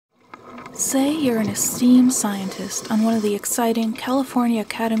Say you're an esteemed scientist on one of the exciting California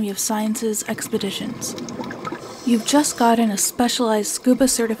Academy of Sciences expeditions. You've just gotten a specialized scuba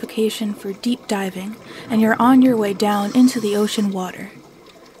certification for deep diving, and you're on your way down into the ocean water.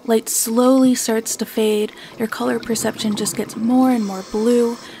 Light slowly starts to fade, your color perception just gets more and more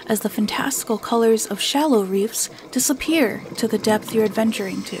blue as the fantastical colors of shallow reefs disappear to the depth you're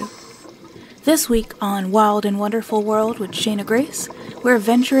adventuring to. This week on Wild and Wonderful World with Shaina Grace, we're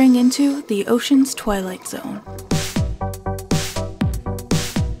venturing into the ocean's twilight zone.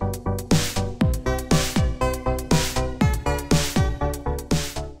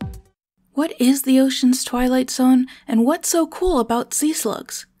 What is the ocean's twilight zone, and what's so cool about sea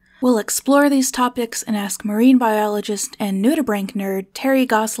slugs? We'll explore these topics and ask marine biologist and nudibranch nerd Terry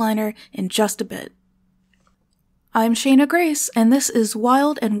Gosliner in just a bit. I'm Shaina Grace, and this is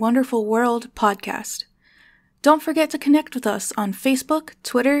Wild and Wonderful World podcast. Don't forget to connect with us on Facebook,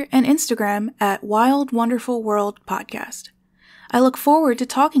 Twitter, and Instagram at Wild Wonderful World Podcast. I look forward to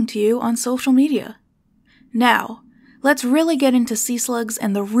talking to you on social media. Now, let's really get into sea slugs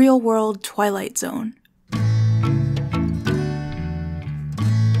and the real-world twilight zone.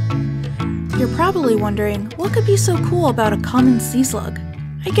 You're probably wondering, what could be so cool about a common sea slug?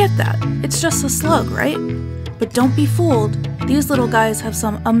 I get that. It's just a slug, right? But don't be fooled. These little guys have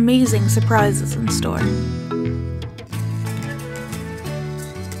some amazing surprises in store.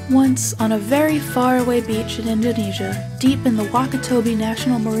 Once, on a very faraway beach in Indonesia, deep in the Wakatobi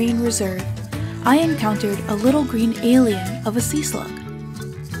National Marine Reserve, I encountered a little green alien of a sea slug.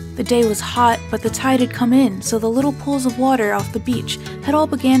 The day was hot, but the tide had come in, so the little pools of water off the beach had all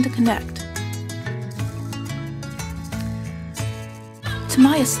began to connect. To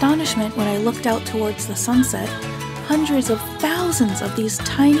my astonishment, when I looked out towards the sunset, hundreds of thousands of these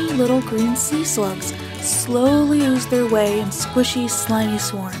tiny little green sea slugs slowly oozed their way in squishy, slimy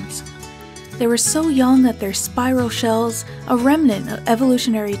swarms. They were so young that their spiral shells, a remnant of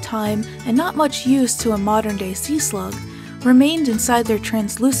evolutionary time and not much use to a modern-day sea slug, remained inside their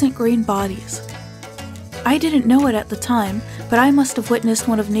translucent green bodies. I didn't know it at the time, but I must have witnessed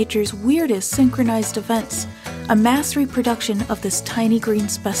one of nature's weirdest synchronized events, a mass reproduction of this tiny green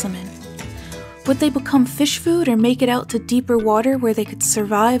specimen. Would they become fish food or make it out to deeper water where they could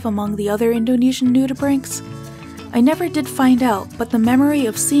survive among the other Indonesian nudibranchs? I never did find out, but the memory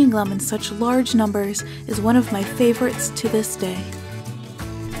of seeing them in such large numbers is one of my favorites to this day.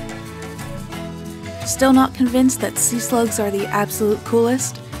 Still not convinced that sea slugs are the absolute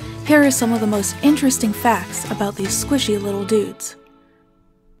coolest? Here are some of the most interesting facts about these squishy little dudes.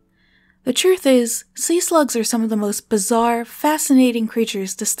 The truth is, sea slugs are some of the most bizarre, fascinating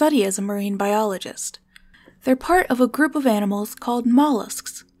creatures to study as a marine biologist. They're part of a group of animals called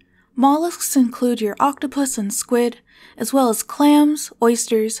mollusks. Mollusks include your octopus and squid, as well as clams,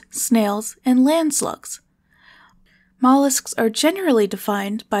 oysters, snails, and land slugs. Mollusks are generally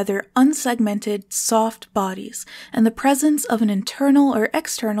defined by their unsegmented, soft bodies and the presence of an internal or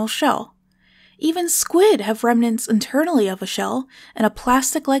external shell. Even squid have remnants internally of a shell and a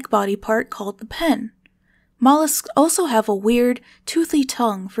plastic-like body part called the pen. Mollusks also have a weird, toothy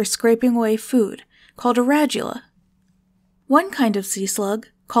tongue for scraping away food, called a radula. One kind of sea slug,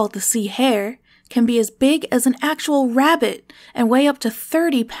 called the sea hare, can be as big as an actual rabbit and weigh up to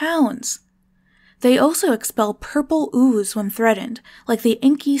 30 pounds. They also expel purple ooze when threatened, like the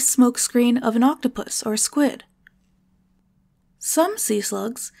inky smokescreen of an octopus or squid. Some sea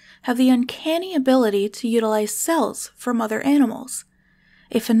slugs have the uncanny ability to utilize cells from other animals,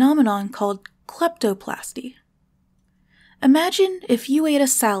 a phenomenon called kleptoplasty. Imagine if you ate a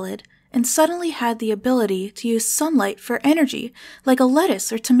salad and suddenly had the ability to use sunlight for energy like a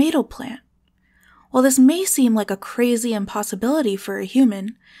lettuce or tomato plant. While this may seem like a crazy impossibility for a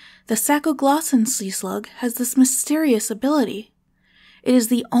human, the sacoglossan sea slug has this mysterious ability. It is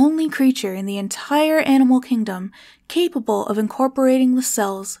the only creature in the entire animal kingdom capable of incorporating the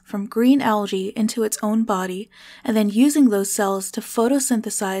cells from green algae into its own body and then using those cells to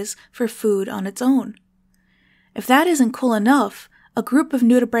photosynthesize for food on its own. If that isn't cool enough, a group of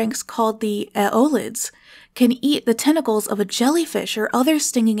nudibranchs called the aeolids can eat the tentacles of a jellyfish or other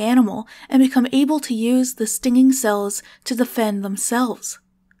stinging animal and become able to use the stinging cells to defend themselves.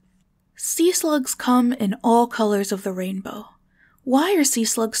 Sea slugs come in all colors of the rainbow. Why are sea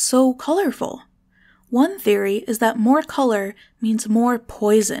slugs so colorful? One theory is that more color means more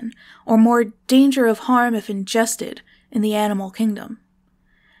poison, or more danger of harm if ingested, in the animal kingdom.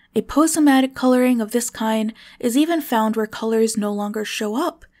 A posomatic coloring of this kind is even found where colors no longer show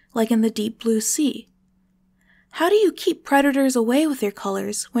up, like in the deep blue sea. How do you keep predators away with your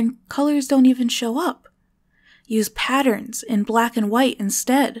colors when colors don't even show up? Use patterns in black and white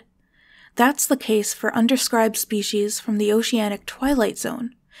instead. That's the case for undescribed species from the oceanic Twilight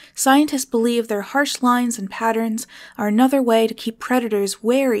Zone. Scientists believe their harsh lines and patterns are another way to keep predators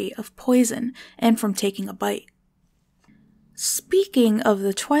wary of poison and from taking a bite. Speaking of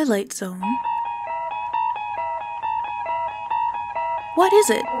the Twilight Zone, what is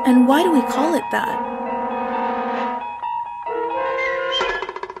it, and why do we call it that?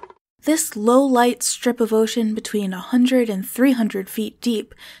 This low-light strip of ocean between 100 and 300 feet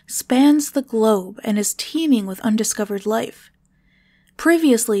deep spans the globe and is teeming with undiscovered life.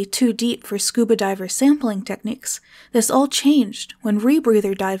 Previously too deep for scuba diver sampling techniques, this all changed when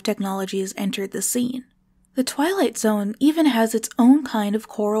rebreather dive technologies entered the scene. The Twilight Zone even has its own kind of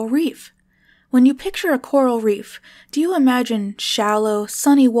coral reef. When you picture a coral reef, do you imagine shallow,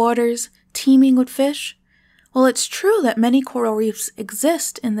 sunny waters teeming with fish? While it's true that many coral reefs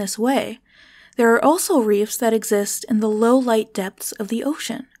exist in this way, there are also reefs that exist in the low-light depths of the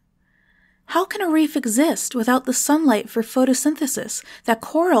ocean. How can a reef exist without the sunlight for photosynthesis that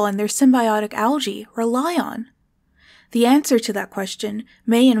coral and their symbiotic algae rely on? The answer to that question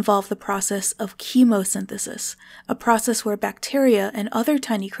may involve the process of chemosynthesis, a process where bacteria and other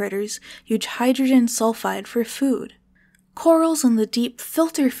tiny critters use hydrogen sulfide for food. Corals in the deep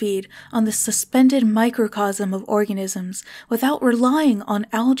filter feed on the suspended microcosm of organisms without relying on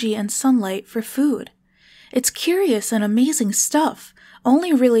algae and sunlight for food. It's curious and amazing stuff,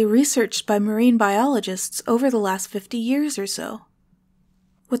 only really researched by marine biologists over the last 50 years or so.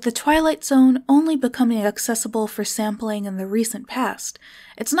 With the Twilight Zone only becoming accessible for sampling in the recent past,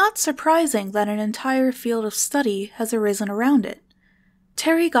 it's not surprising that an entire field of study has arisen around it.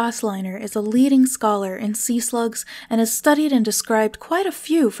 Terry Gosliner is a leading scholar in sea slugs and has studied and described quite a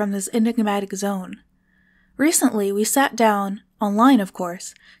few from this enigmatic zone. Recently, we sat down, online of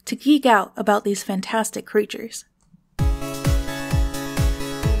course, to geek out about these fantastic creatures.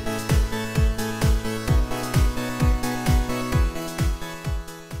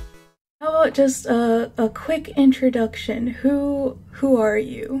 How about just a quick introduction? Who are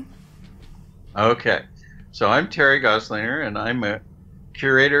you? Okay, so I'm Terry Gosliner, and I'm a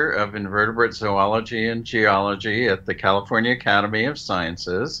curator of invertebrate zoology and geology at the California Academy of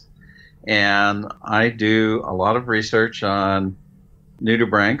Sciences, and I do a lot of research on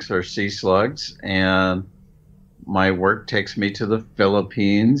nudibranchs or sea slugs, and my work takes me to the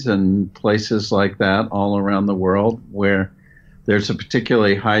Philippines and places like that all around the world where there's a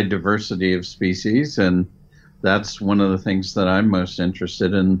particularly high diversity of species, and that's one of the things that I'm most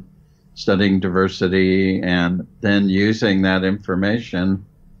interested in, studying diversity and then using that information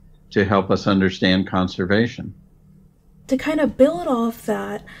to help us understand conservation. To kind of build off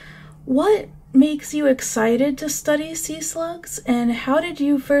that, what makes you excited to study sea slugs, and how did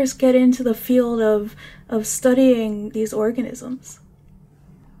you first get into the field of studying these organisms?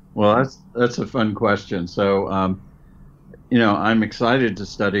 Well, that's a fun question. So, I'm excited to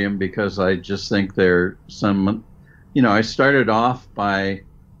study them because I just think they're I started off by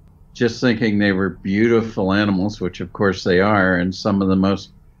just thinking they were beautiful animals, which of course they are, and some of the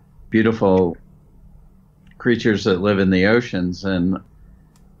most beautiful creatures that live in the oceans. And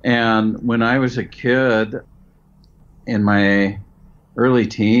when I was a kid, in my early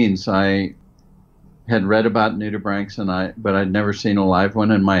teens, I had read about nudibranchs, but I'd never seen a live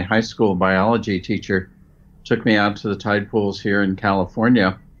one. And my high school biology teacher took me out to the tide pools here in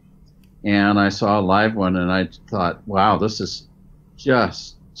California, and I saw a live one, and I thought, wow, this is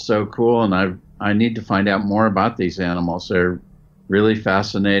just so cool, and I need to find out more about these animals. They're really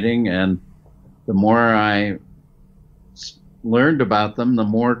fascinating, and the more I learned about them, the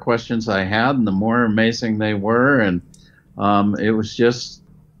more questions I had, and the more amazing they were, and it was just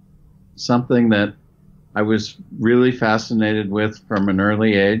something that I was really fascinated with from an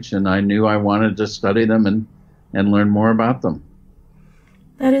early age, and I knew I wanted to study them and learn more about them.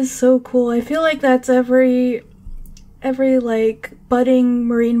 That is so cool. I feel like that's every like budding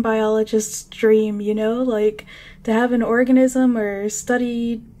marine biologist's dream, like to have an organism or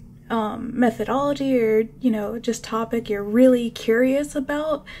study methodology or just topic you're really curious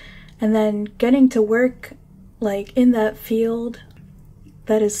about, and then getting to work like in that field.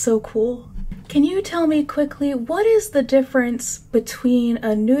 That is so cool. Can you tell me quickly, what is the difference between a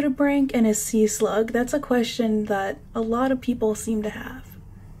nudibranch and a sea slug? That's a question that a lot of people seem to have.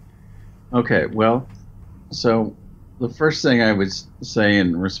 Okay, well, so the first thing I would say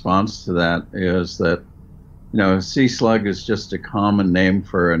in response to that is that, a sea slug is just a common name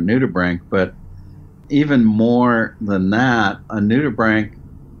for a nudibranch, but even more than that, a nudibranch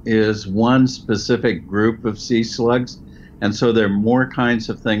is one specific group of sea slugs, and so there are more kinds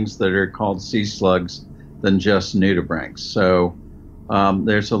of things that are called sea slugs than just nudibranchs. So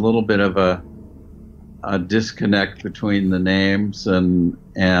there's a little bit of a disconnect between the names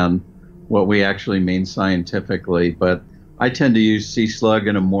and what we actually mean scientifically. But I tend to use sea slug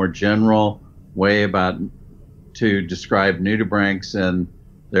in a more general way to describe nudibranchs and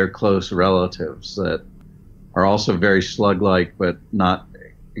their close relatives that are also very slug-like, but not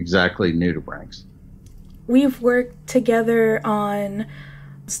exactly nudibranchs. We've worked together on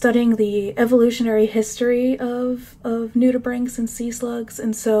studying the evolutionary history of nudibranchs and sea slugs,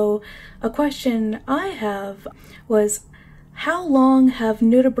 and so a question I have was, how long have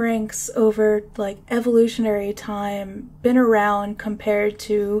nudibranchs over like evolutionary time been around compared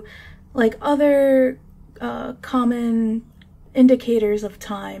to like other common indicators of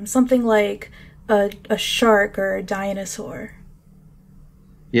time, something like a shark or a dinosaur?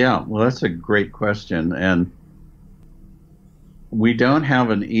 Yeah, well, that's a great question, and we don't have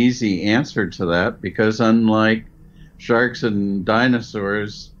an easy answer to that because unlike sharks and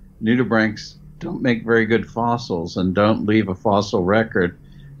dinosaurs, nudibranchs don't make very good fossils and don't leave a fossil record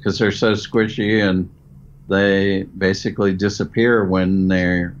because they're so squishy and they basically disappear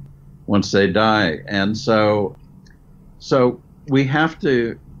once they die. And so we have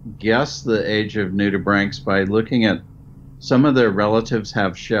to guess the age of nudibranchs by looking at some of their relatives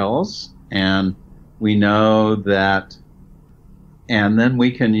have shells, and we know that, and then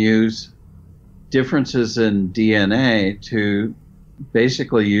we can use differences in DNA to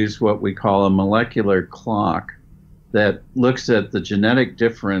basically use what we call a molecular clock that looks at the genetic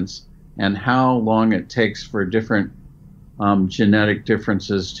difference and how long it takes for different genetic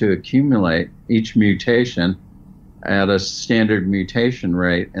differences to accumulate, each mutation at a standard mutation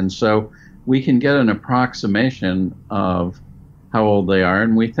rate. And so we can get an approximation of how old they are,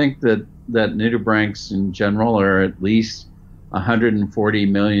 and we think that nudibranchs in general are at least 140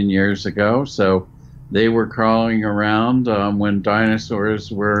 million years ago. So they were crawling around when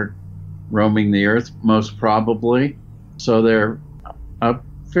dinosaurs were roaming the earth, most probably. So they're a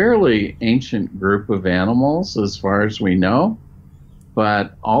fairly ancient group of animals as far as we know.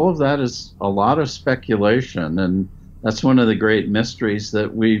 But all of that is a lot of speculation, and that's one of the great mysteries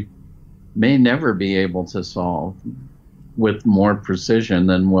that we may never be able to solve with more precision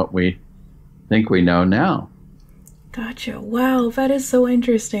than what we think we know now. Gotcha. Wow, that is so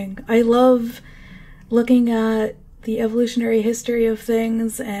interesting. I love looking at the evolutionary history of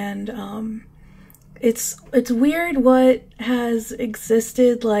things, and it's weird what has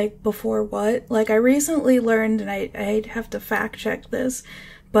existed like before what. Like I recently learned, and I'd have to fact check this,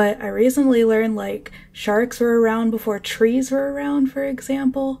 but I recently learned like sharks were around before trees were around, for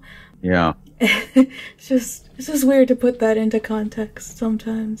example. Yeah. It's just weird to put that into context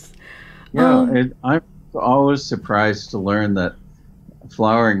sometimes. Yeah, I'm always surprised to learn that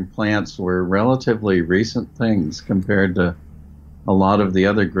flowering plants were relatively recent things compared to a lot of the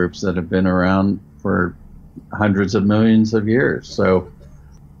other groups that have been around for hundreds of millions of years. So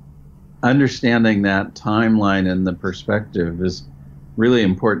understanding that timeline and the perspective is really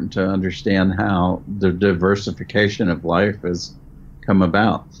important to understand how the diversification of life has come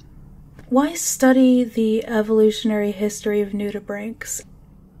about. Why study the evolutionary history of nudibranchs?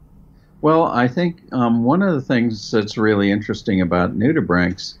 Well, I think one of the things that's really interesting about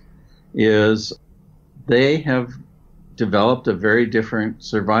nudibranchs is they have developed a very different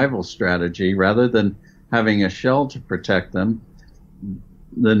survival strategy. Rather than having a shell to protect them,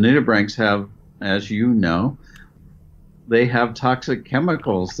 the nudibranchs have, as you know, they have toxic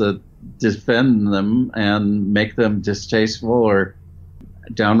chemicals that defend them and make them distasteful or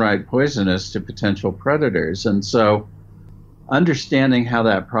downright poisonous to potential predators. And so understanding how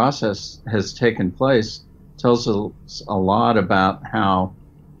that process has taken place tells us a lot about how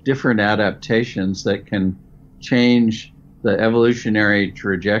different adaptations that can change the evolutionary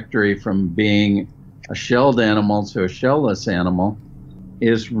trajectory from being a shelled animal to a shellless animal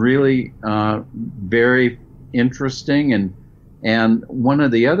is really very interesting. And one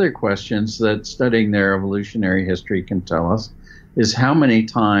of the other questions that studying their evolutionary history can tell us is how many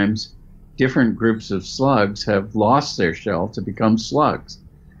times different groups of slugs have lost their shell to become slugs.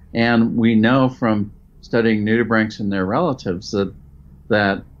 And we know from studying nudibranchs and their relatives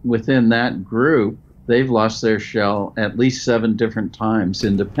that within that group, they've lost their shell at least 7 different times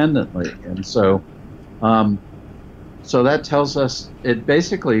independently. And so that tells us, it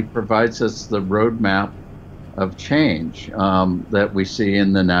basically provides us the roadmap of change that we see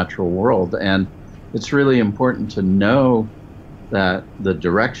in the natural world. And it's really important to know that the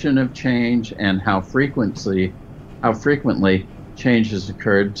direction of change and how frequently change has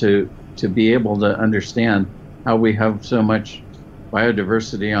occurred to be able to understand how we have so much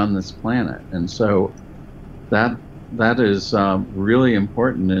biodiversity on this planet. And so that that is really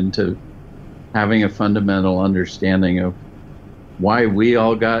important into having a fundamental understanding of why we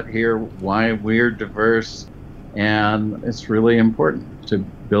all got here, why we're diverse, and it's really important to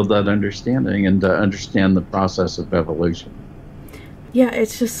build that understanding and to understand the process of evolution. Yeah,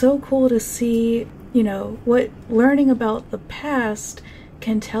 it's just so cool to see, what learning about the past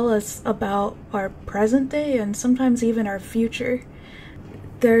can tell us about our present day and sometimes even our future.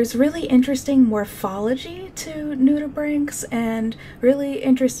 There's really interesting morphology to nudibranchs and really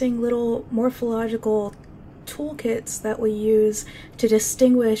interesting little morphological toolkits that we use to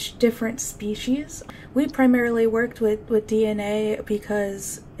distinguish different species. We primarily worked with DNA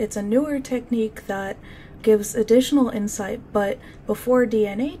because it's a newer technique that gives additional insight, but before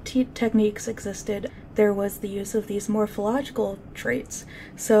DNA techniques existed, there was the use of these morphological traits.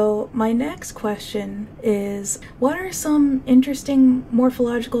 So my next question is, what are some interesting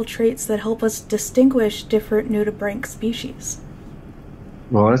morphological traits that help us distinguish different nudibranch species?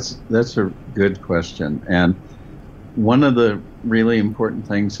 Well, that's a good question. And one of the really important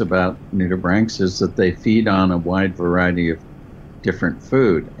things about nudibranchs is that they feed on a wide variety of different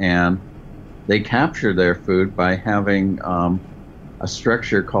food. And they capture their food by having a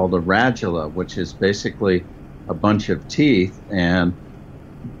structure called a radula, which is basically a bunch of teeth. And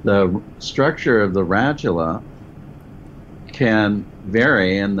the structure of the radula can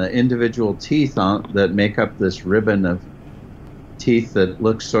vary, and the individual teeth that make up this ribbon of teeth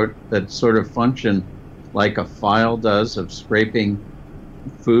that sort of function like a file does of scraping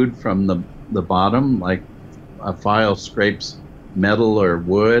food from the bottom, like a file scrapes metal or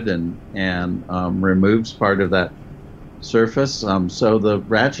wood and removes part of that surface. So the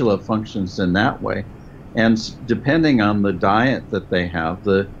radula functions in that way. And depending on the diet that they have,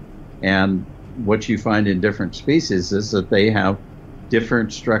 and what you find in different species is that they have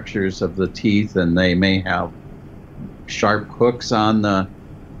different structures of the teeth, and they may have sharp hooks on the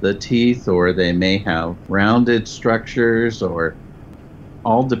teeth, or they may have rounded structures, or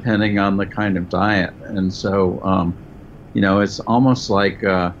all depending on the kind of diet. And so, it's almost like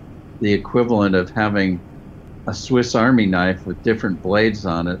the equivalent of having a Swiss Army knife with different blades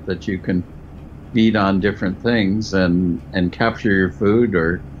on it that you can feed on different things and capture your food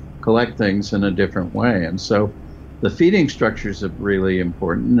or collect things in a different way. And so the feeding structures are really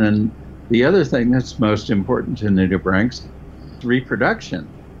important. And the other thing that's most important to nudibranchs is reproduction.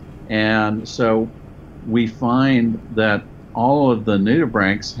 And so we find that all of the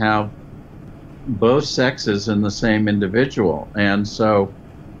nudibranchs have both sexes in the same individual. And so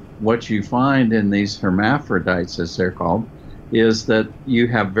what you find in these hermaphrodites, as they're called, is that you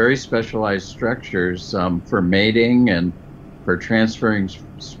have very specialized structures for mating and for transferring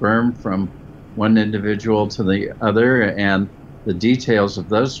sperm from one individual to the other, and the details of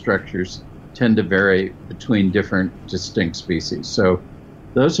those structures tend to vary between different distinct species. So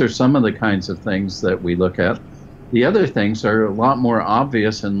those are some of the kinds of things that we look at. The other things are a lot more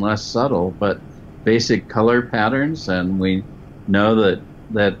obvious and less subtle, but basic color patterns, and we know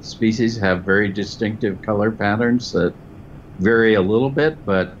that species have very distinctive color patterns that vary a little bit,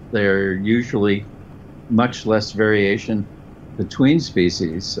 but they're usually much less variation between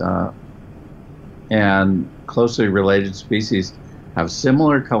species. And closely related species have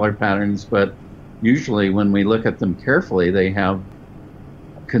similar color patterns, but usually when we look at them carefully, they have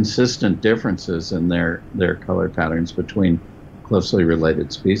consistent differences in their color patterns between closely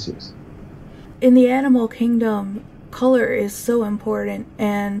related species. In the animal kingdom, color is so important,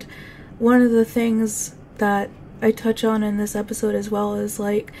 and one of the things that I touch on in this episode as well is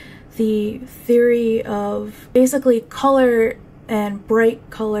like the theory of basically color and bright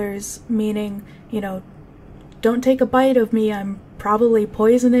colors, meaning, don't take a bite of me, I'm probably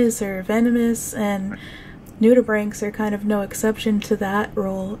poisonous or venomous, and nudibranchs are kind of no exception to that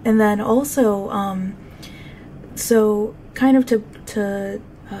rule. And then also, so kind of to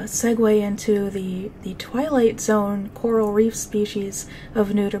segue into the Twilight Zone coral reef species of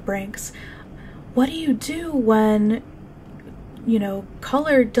nudibranchs, what do you do when,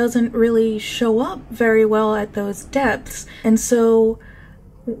 color doesn't really show up very well at those depths? And so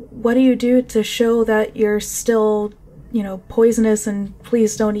what do you do to show that you're still, poisonous and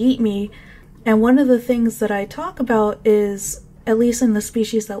please don't eat me? And one of the things that I talk about is, at least in the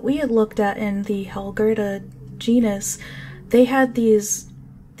species that we had looked at in the Helgerta genus, they had these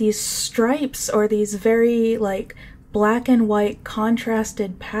stripes, or these very like black and white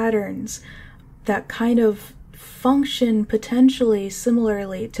contrasted patterns that kind of function potentially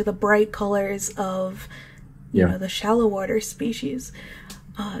similarly to the bright colors of the shallow water species.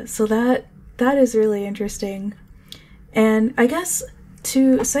 So that is really interesting. And I guess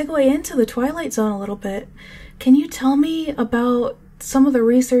to segue into the Twilight Zone a little bit, Can you tell me about some of the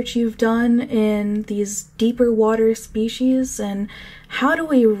research you've done in these deeper water species, and how do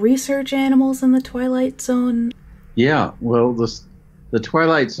we research animals in the Twilight Zone? Yeah, well, the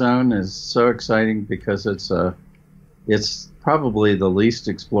Twilight Zone is so exciting because it's probably the least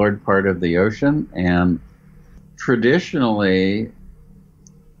explored part of the ocean, and traditionally,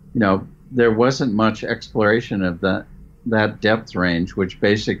 there wasn't much exploration of that depth range, which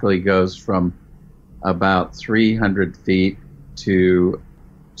basically goes from about 300 feet to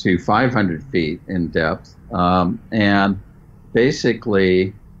 500 feet in depth. And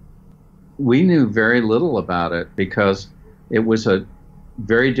basically, we knew very little about it because it was a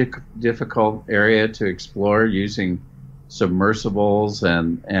very difficult area to explore using submersibles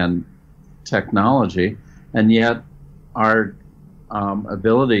and technology. And yet, our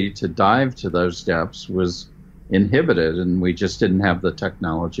ability to dive to those depths was inhibited, and we just didn't have the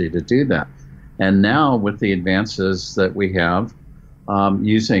technology to do that. And now, with the advances that we have,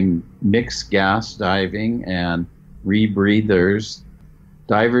 using mixed gas diving and rebreathers,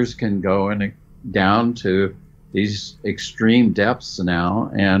 divers can go down to these extreme depths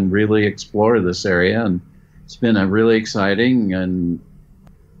now and really explore this area. And it's been a really exciting and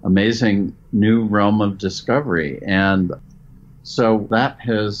amazing new realm of discovery. And so that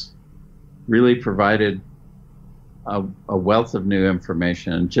has really provided a wealth of new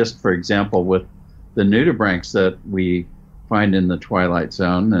information. Just for example, with the nudibranchs that we find in the Twilight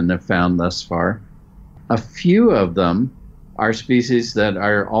Zone and have found thus far, a few of them are species that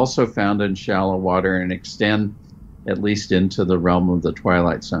are also found in shallow water and extend at least into the realm of the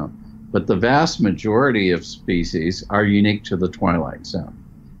Twilight Zone. But the vast majority of species are unique to the Twilight Zone.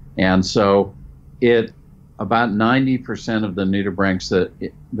 And so about 90% of the nudibranchs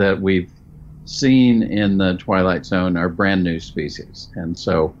that we've seen in the Twilight Zone are brand new species. And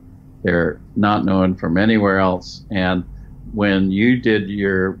so they're not known from anywhere else. And when you did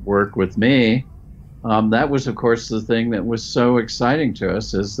your work with me, that was, of course, the thing that was so exciting to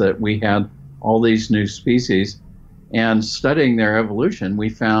us, is that we had all these new species. And studying their evolution, we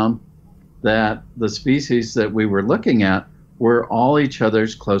found that the species that we were looking at were all each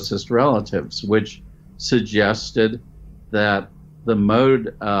other's closest relatives, which suggested that the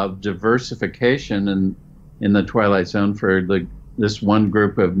mode of diversification in the Twilight Zone for this one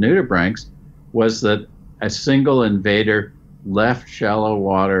group of nudibranchs was that a single invader left shallow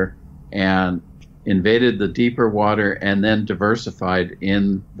water and invaded the deeper water and then diversified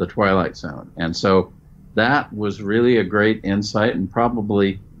in the Twilight Zone. And so that was really a great insight and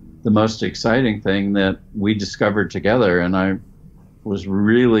probably the most exciting thing that we discovered together. And I was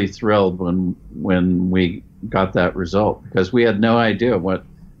really thrilled when we got that result, because we had no idea what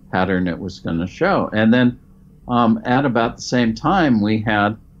pattern it was going to show. And then at about the same time, we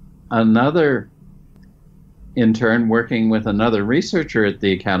had another intern working with another researcher at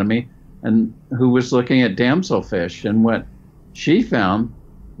the Academy and who was looking at damselfish. And what she found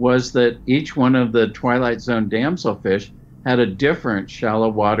was that each one of the Twilight Zone damselfish had a different shallow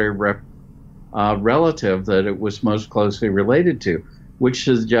water relative that it was most closely related to, which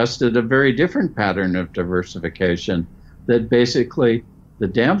suggested a very different pattern of diversification, that basically the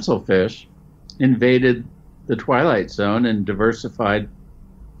damselfish invaded the Twilight Zone and diversified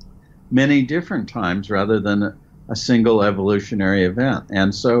many different times rather than a single evolutionary event.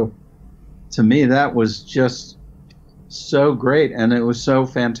 And so to me, that was just so great, and it was so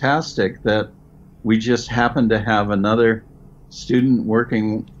fantastic that we just happened to have another student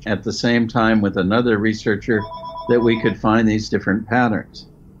working at the same time with another researcher that we could find these different patterns.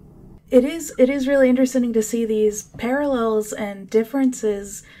 It is really interesting to see these parallels and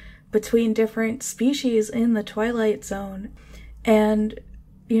differences between different species in the Twilight Zone. And,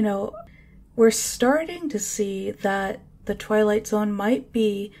 we're starting to see that the Twilight Zone might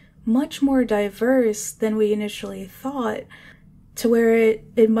be much more diverse than we initially thought, to where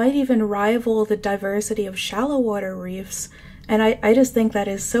it might even rival the diversity of shallow water reefs. And I just think that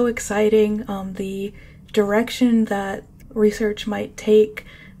is so exciting, the direction that research might take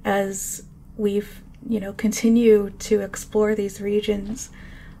as we've, continue to explore these regions.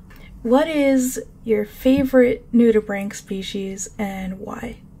 What is your favorite nudibranch species and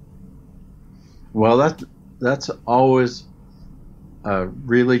why? Well, that's always a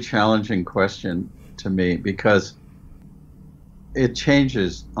really challenging question to me, because it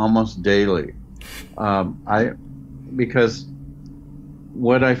changes almost daily. Because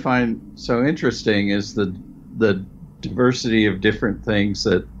what I find so interesting is the diversity of different things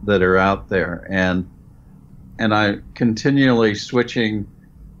that are out there, and I continually switching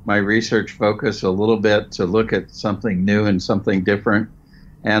my research focus a little bit to look at something new and something different.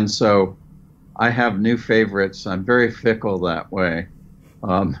 And so I have new favorites. I'm very fickle that way.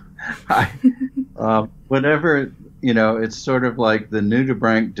 Um, I, whatever, it's sort of like the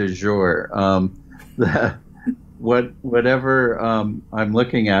nudibranch du jour. The, whatever I'm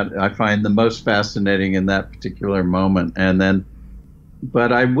looking at, I find the most fascinating in that particular moment.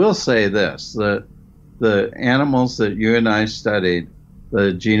 But I will say this: the animals that you and I studied,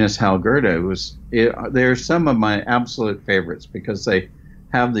 the genus Halgerta, they're some of my absolute favorites because they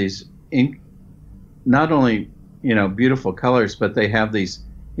have these not only beautiful colors, but they have these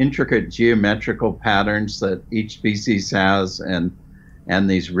intricate geometrical patterns that each species has, and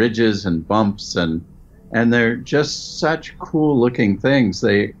these ridges and bumps, and they're just such cool looking things.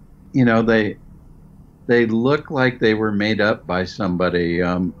 They look like they were made up by somebody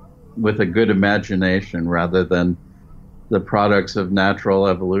with a good imagination rather than the products of natural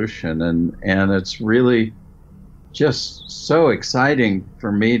evolution, and it's really just so exciting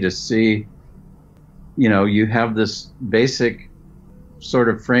for me to see. You have this basic sort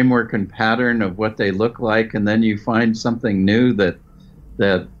of framework and pattern of what they look like, and then you find something new that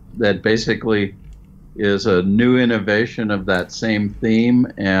basically is a new innovation of that same theme,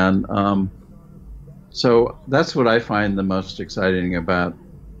 and so that's what I find the most exciting about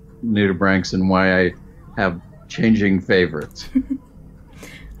nudibranchs and why I have changing favorites.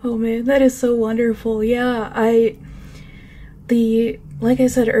 Oh man, that is so wonderful. Yeah, like I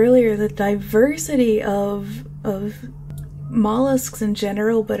said earlier, the diversity of mollusks in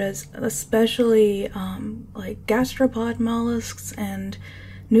general, but especially like gastropod mollusks and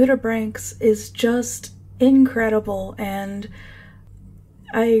nudibranchs is just incredible, and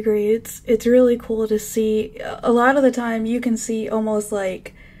I agree. It's really cool to see. A lot of the time you can see almost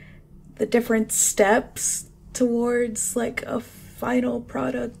like the different steps towards like a final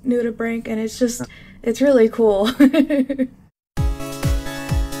product nudibranch, and it's really cool.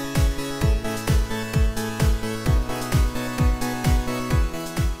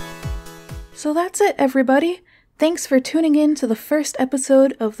 So that's it, everybody. Thanks for tuning in to the first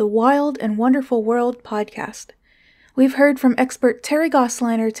episode of the Wild and Wonderful World podcast. We've heard from expert Terry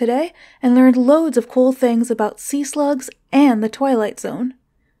Gosliner today and learned loads of cool things about sea slugs and the Twilight Zone.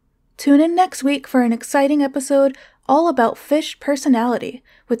 Tune in next week for an exciting episode all about fish personality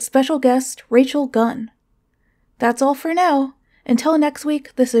with special guest Rachel Gunn. That's all for now. Until next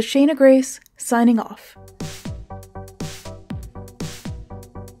week, this is Shaina Grace, signing off.